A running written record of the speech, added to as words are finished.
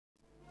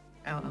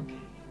Oh, okay.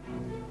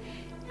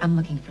 I'm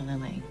looking for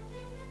Lily.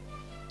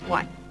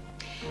 What?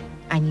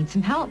 I need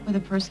some help with a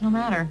personal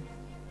matter.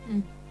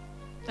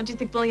 Don't you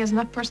think Lily has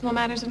enough personal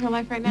matters in her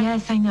life right now?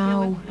 Yes, I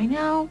know. I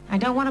know. I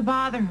don't want to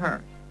bother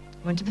her.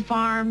 I went to the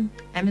farm.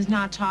 Emma's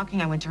not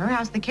talking. I went to her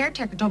house. The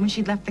caretaker told me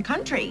she'd left the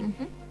country. Do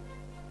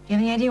you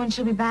have any idea when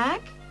she'll be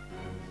back?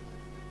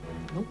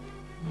 Nope.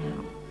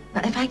 No.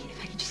 But if I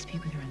could just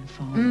speak with her on the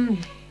phone.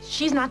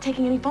 She's not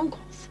taking any phone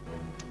calls.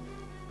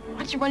 Why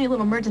don't you run your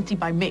little emergency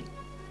by me?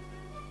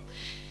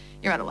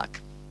 You're out of luck.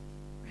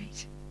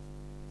 Right.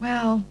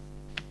 Well,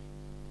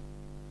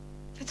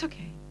 that's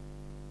okay.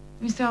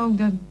 So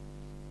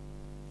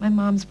my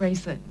mom's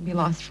bracelet will be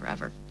lost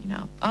forever. You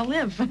know, I'll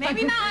live.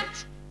 Maybe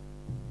not.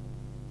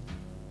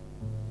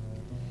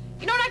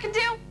 You know what I can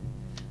do?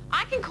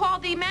 I can call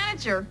the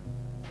manager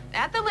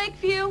at the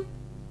Lakeview.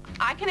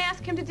 I can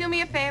ask him to do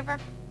me a favor.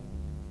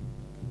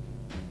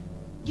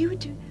 You would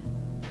do that?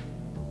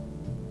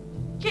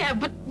 Yeah,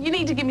 but you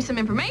need to give me some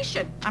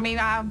information. I mean,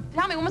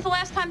 tell me, when was the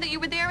last time that you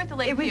were there at the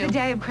Lakeview? It was the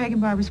day of Craig and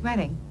Barbara's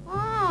wedding.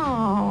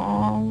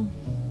 Oh,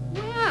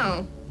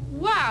 wow.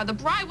 Wow, the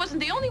bride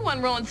wasn't the only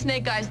one rolling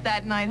snake eyes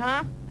that night,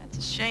 huh? That's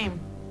a shame.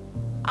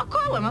 I'll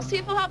call him. I'll see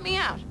if he'll help me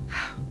out.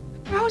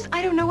 Rose,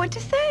 I don't know what to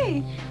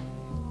say.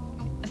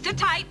 Sit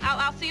tight.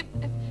 I'll see if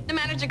the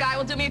manager guy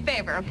will do me a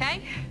favor,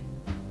 okay?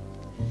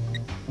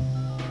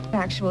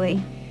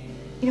 Actually,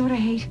 you know what I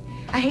hate?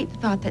 I hate the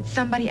thought that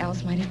somebody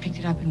else might have picked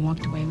it up and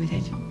walked away with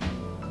it.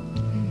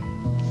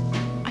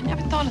 I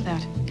never thought of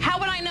that. How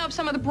would I know if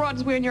some of the broad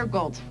is wearing your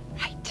gold?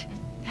 Right.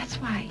 That's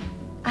why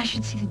I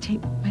should see the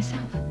tape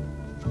myself.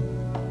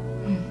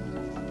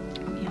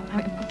 Yeah, I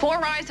mean,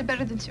 4 eyes are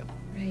better than 2.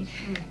 Right.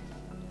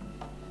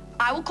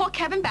 I will call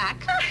Kevin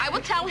back. I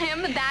will tell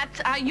him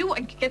that you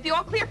get the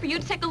all clear for you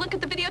to take a look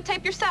at the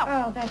videotape yourself.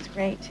 Oh, that's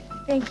great.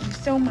 Thank you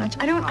so much.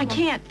 I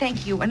can't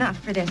thank you enough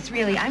for this,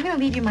 really. I'm going to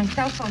leave you my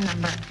cell phone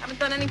number. Haven't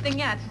done anything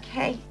yet.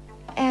 Okay.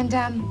 And,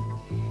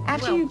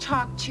 after you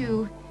talk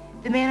to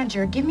the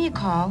manager, give me a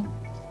call,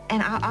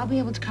 and I'll be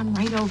able to come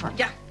right over.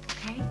 Yeah.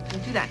 Okay?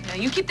 We'll do that. Now,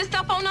 you keep the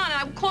cell phone on, and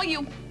I will call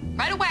you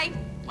right away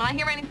when I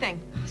hear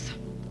anything. Awesome.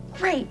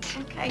 Great.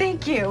 Okay.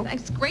 Thank you.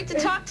 It's great to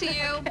talk to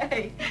you.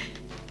 Okay.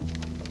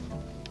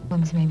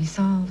 Problems may be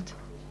solved.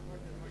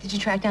 Did you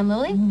track down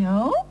Lily?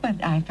 No,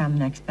 but I found the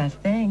next best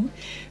thing.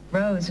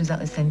 Rose was at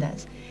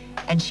Lucinda's,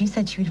 and she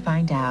said she would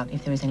find out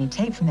if there was any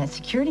tape from that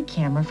security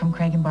camera from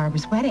Craig and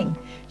Barbara's wedding.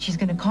 She's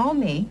going to call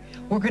me.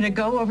 We're going to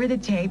go over the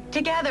tape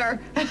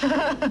together.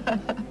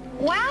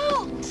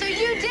 Wow! So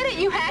you did it.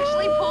 You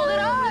actually pulled it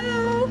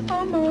off.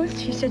 Almost.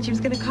 She said she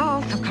was going to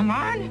call, so come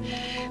on.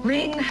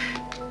 Ring.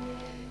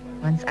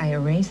 Once I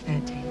erase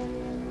that tape,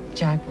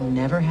 Jack will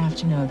never have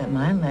to know that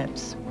my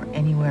lips were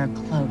anywhere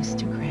close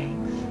to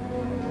Craig's.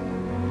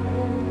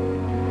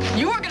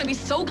 You are going to be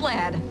so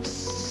glad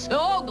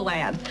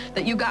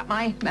that you got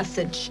my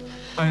message.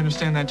 I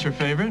understand that's your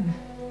favorite.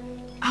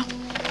 Oh,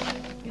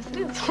 yes it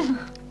is.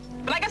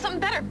 But I got something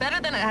better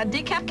than a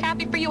decaf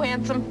cappy for you,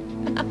 handsome.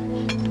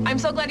 I'm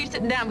so glad you're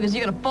sitting down because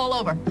you're going to fall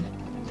over.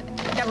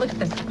 Yeah, look at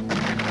this.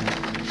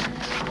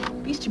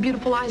 Feast your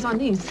beautiful eyes on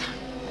these.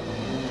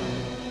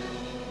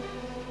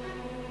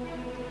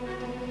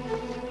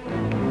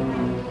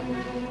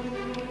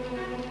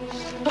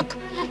 Look.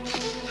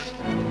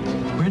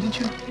 Where did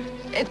you?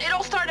 It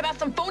all started about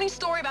some phony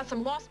story about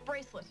some lost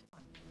bracelet.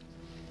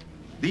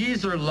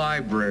 These are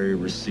library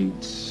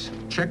receipts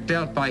checked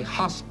out by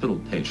hospital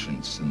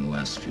patients in the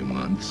last few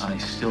months. I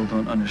still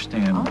don't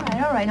understand. All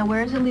right. Now,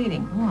 where is it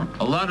leading? Go on.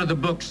 A lot of the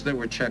books that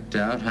were checked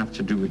out have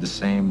to do with the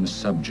same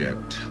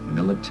subject,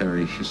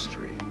 military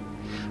history.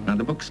 Now,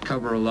 the books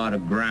cover a lot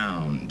of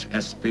ground: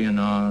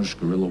 espionage,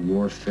 guerrilla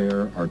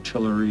warfare,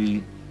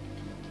 artillery,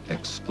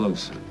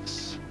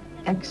 explosives.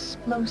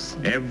 Explosives.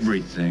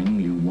 Everything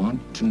you want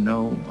to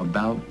know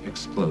about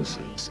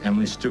explosives.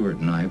 Emily Stewart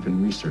and I have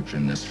been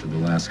researching this for the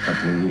last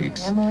couple of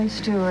weeks. Emily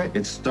Stewart.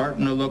 It's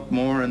starting to look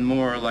more and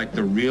more like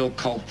the real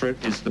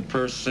culprit is the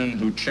person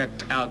who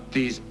checked out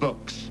these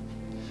books.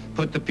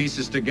 Put the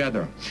pieces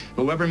together.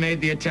 Whoever made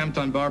the attempt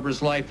on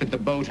Barbara's life at the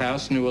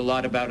boathouse knew a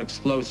lot about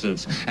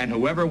explosives, and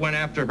whoever went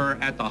after her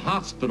at the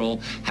hospital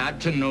had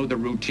to know the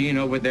routine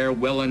over there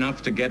well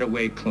enough to get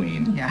away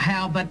clean. Yeah,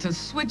 Hal, but to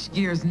switch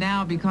gears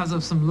now because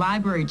of some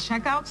library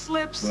checkout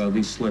slips? Well,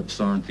 these slips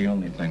aren't the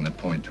only thing that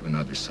point to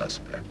another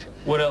suspect.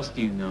 What else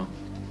do you know?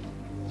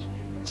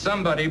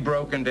 Somebody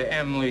broke into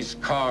Emily's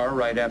car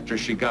right after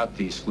she got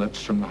these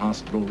slips from the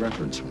hospital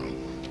records room.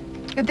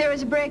 If there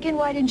was a break-in,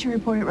 why didn't you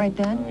report it right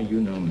then? Oh,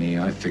 you know me.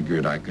 I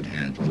figured I could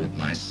handle it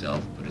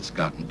myself, but it's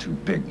gotten too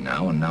big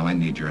now, and now I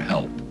need your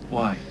help.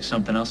 Why?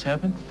 Something else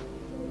happened?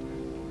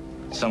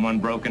 Someone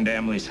broke into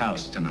Emily's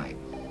house tonight.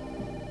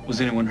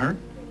 Was anyone hurt?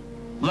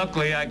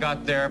 Luckily, I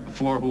got there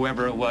before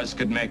whoever it was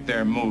could make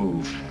their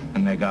move,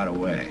 and they got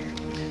away.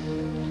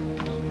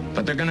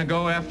 But they're gonna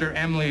go after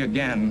Emily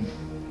again.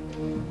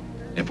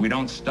 If we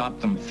don't stop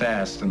them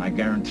fast, then I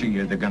guarantee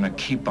you they're gonna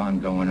keep on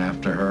going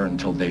after her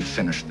until they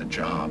finish the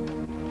job.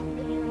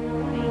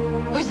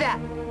 Who's that?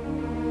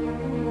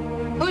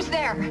 Who's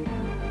there?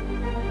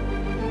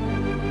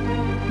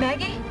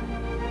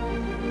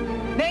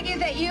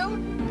 that you?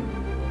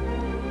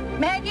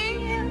 Maggie?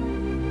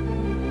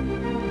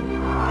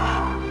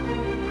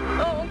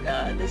 Oh,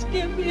 God, this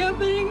can't be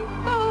happening.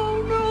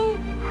 Oh, no.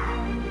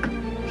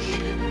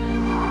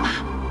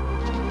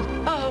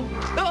 Oh.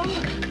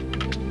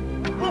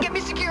 Get me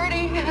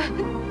security.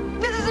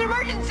 This is an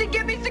emergency.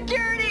 Get me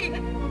security.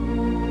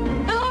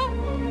 Oh.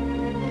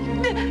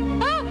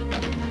 Oh.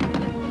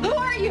 Who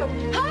are you?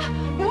 Huh?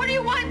 What do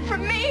you want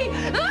from me?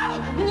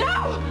 Oh,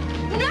 no.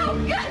 No,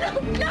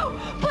 God, no,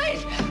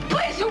 please,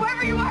 please,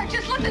 whoever you are,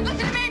 just listen to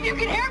me if you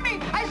can hear me.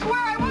 I swear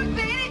I won't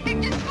say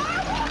anything, just...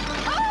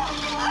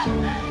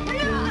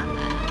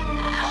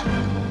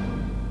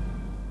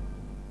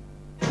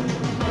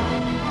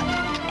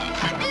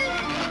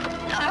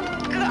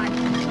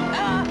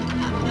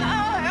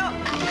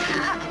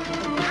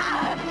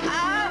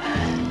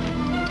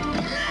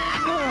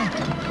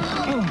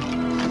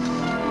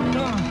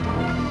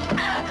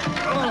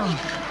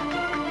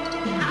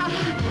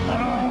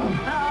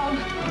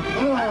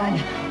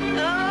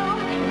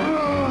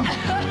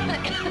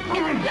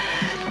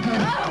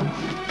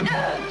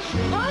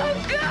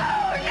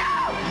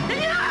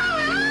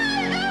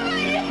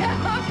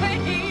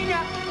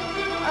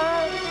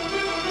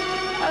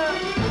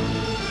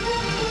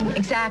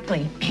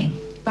 Exactly.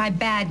 By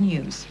bad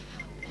news.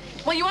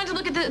 Well, you wanted to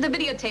look at the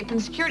videotape from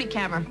the security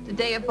camera the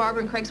day of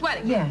Barbara and Craig's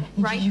wedding. Yeah.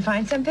 Right? Did you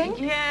find something?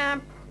 Yeah.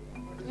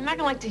 You're not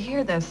gonna like to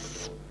hear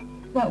this.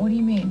 What do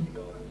you mean?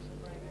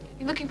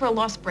 You're looking for a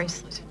lost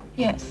bracelet.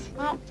 Yes.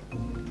 Well,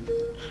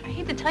 I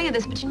hate to tell you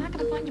this, but you're not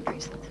gonna find your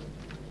bracelet.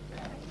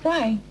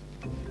 Why?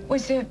 Were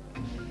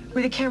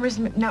the cameras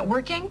not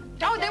working?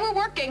 Oh, they were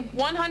working,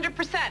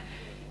 100%.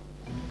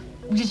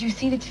 Did you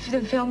see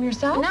the film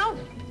yourself? No,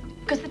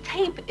 because the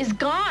tape is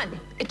gone.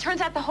 It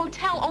turns out the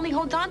hotel only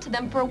holds on to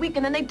them for a week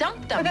and then they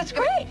dump them. Oh, that's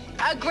great.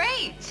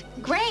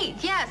 Great,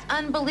 yes.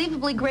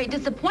 Unbelievably great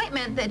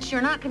disappointment that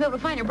you're not going to be able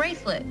to find your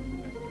bracelet.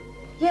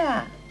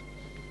 Yeah,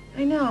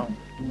 I know.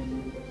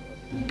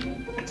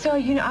 So,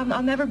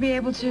 I'll never be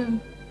able to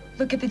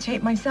look at the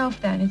tape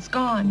myself then. It's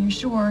gone, you're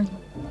sure?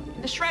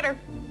 The shredder.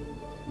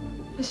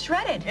 It's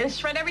shredded. It'll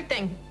shred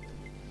everything.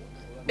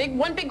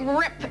 One big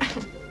rip.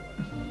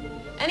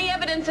 Any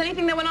evidence,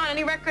 anything that went on,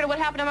 any record of what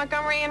happened at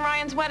Montgomery and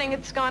Ryan's wedding,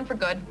 it's gone for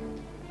good.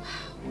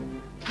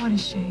 What a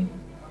shame.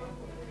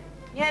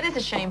 Yeah, it is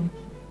a shame.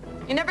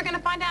 You're never gonna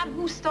find out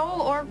who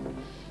stole or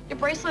your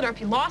bracelet or if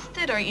you lost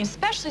it, or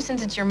especially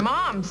since it's your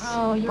mom's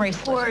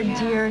bracelet. Poor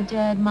dear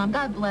dead mom.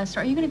 God bless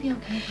her. Are you going to be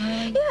okay,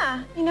 Carly?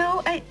 Yeah,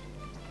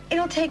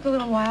 it'll take a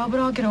little while, but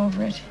I'll get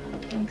over it.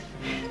 Thanks.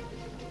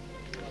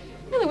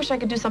 I really wish I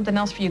could do something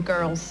else for you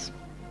girls,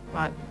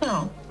 but...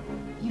 No,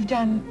 you've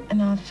done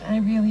enough, and I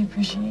really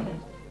appreciate it.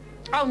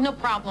 Oh, no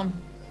problem.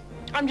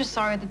 I'm just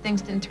sorry that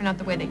things didn't turn out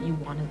the way that you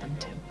wanted them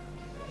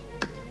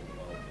to.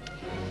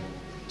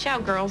 Ciao,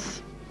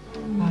 girls.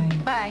 Bye.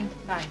 Bye.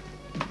 Bye.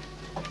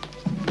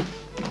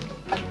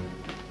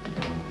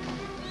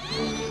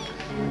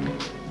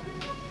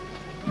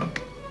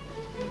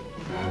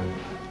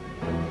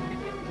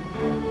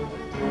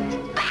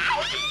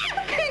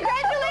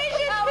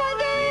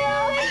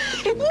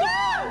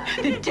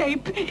 The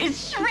tape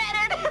is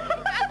shredded.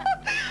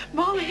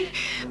 Molly,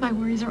 my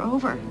worries are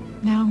over.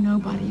 Now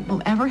nobody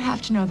will ever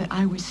have to know that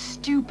I was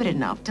stupid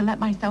enough to let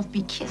myself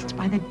be kissed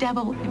by the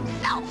devil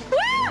himself.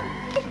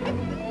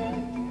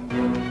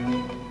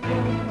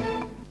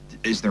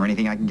 Is there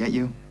anything I can get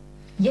you?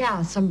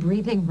 Yeah, some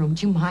breathing room.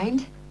 Do you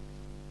mind?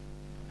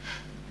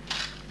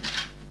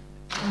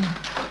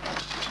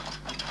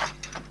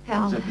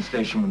 I was at the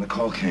station when the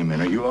call came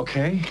in. Are you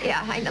okay?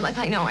 Yeah, I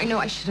know.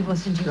 I should have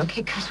listened to you.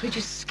 Okay, Chris, we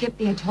just skip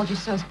the I told you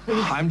so,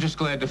 please. I'm just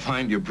glad to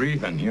find you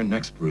breathing. Your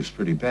neck's bruised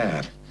pretty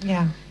bad.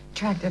 Yeah,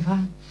 attractive,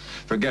 huh?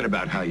 Forget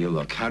about how you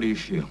look. How do you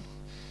feel?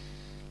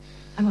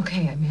 I'm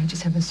okay. I mean, I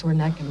just have a sore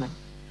neck and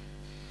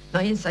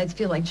my insides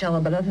feel like Jell-O,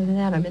 but other than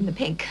that, I'm in the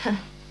pink.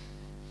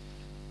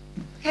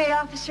 Okay,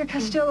 Officer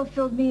Costello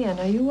filled me in.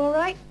 Are you all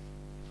right?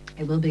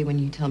 I will be when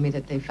you tell me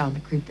that they found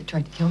the creep that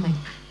tried to kill me.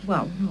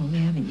 Well, no, they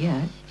haven't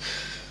yet.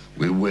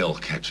 We will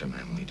catch him,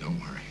 Emily. Don't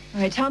worry.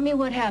 All right, tell me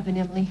what happened,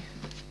 Emily.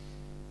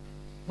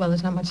 Well,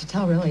 there's not much to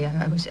tell, really.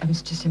 I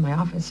was just in my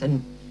office,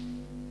 and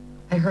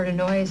I heard a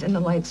noise, and the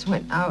lights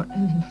went out,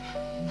 and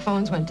the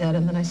phones went dead,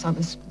 and then I saw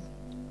this,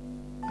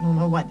 I don't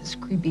know what, this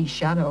creepy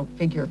shadow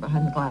figure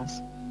behind the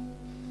glass.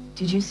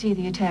 Did you see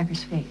the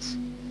attacker's face?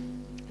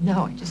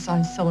 No, I just saw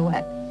his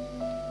silhouette.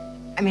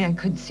 I mean, I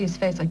couldn't see his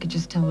face. I could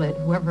just tell that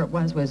whoever it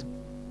was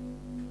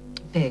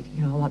big,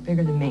 a lot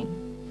bigger than me.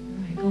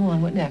 All right, go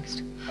on. What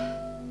next?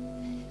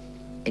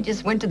 I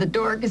just went to the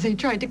door because they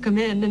tried to come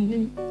in,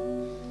 and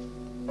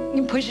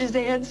he pushed his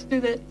hands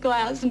through the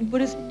glass and put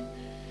his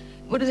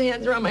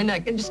hands around my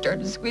neck and just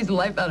started to squeeze the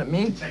life out of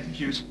me. Second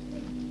fuse.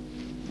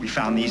 We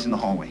found these in the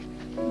hallway.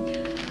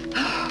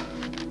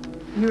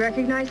 You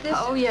recognize this?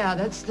 Oh, yeah.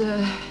 That's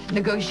the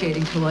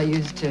negotiating tool I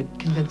used to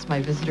convince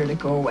my visitor to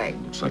go away.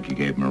 Looks like you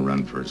gave him a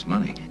run for his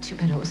money. Too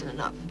bad it wasn't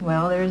enough.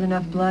 Well, there is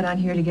enough blood on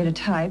here to get a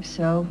type,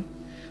 so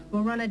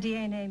we'll run a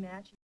DNA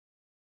match.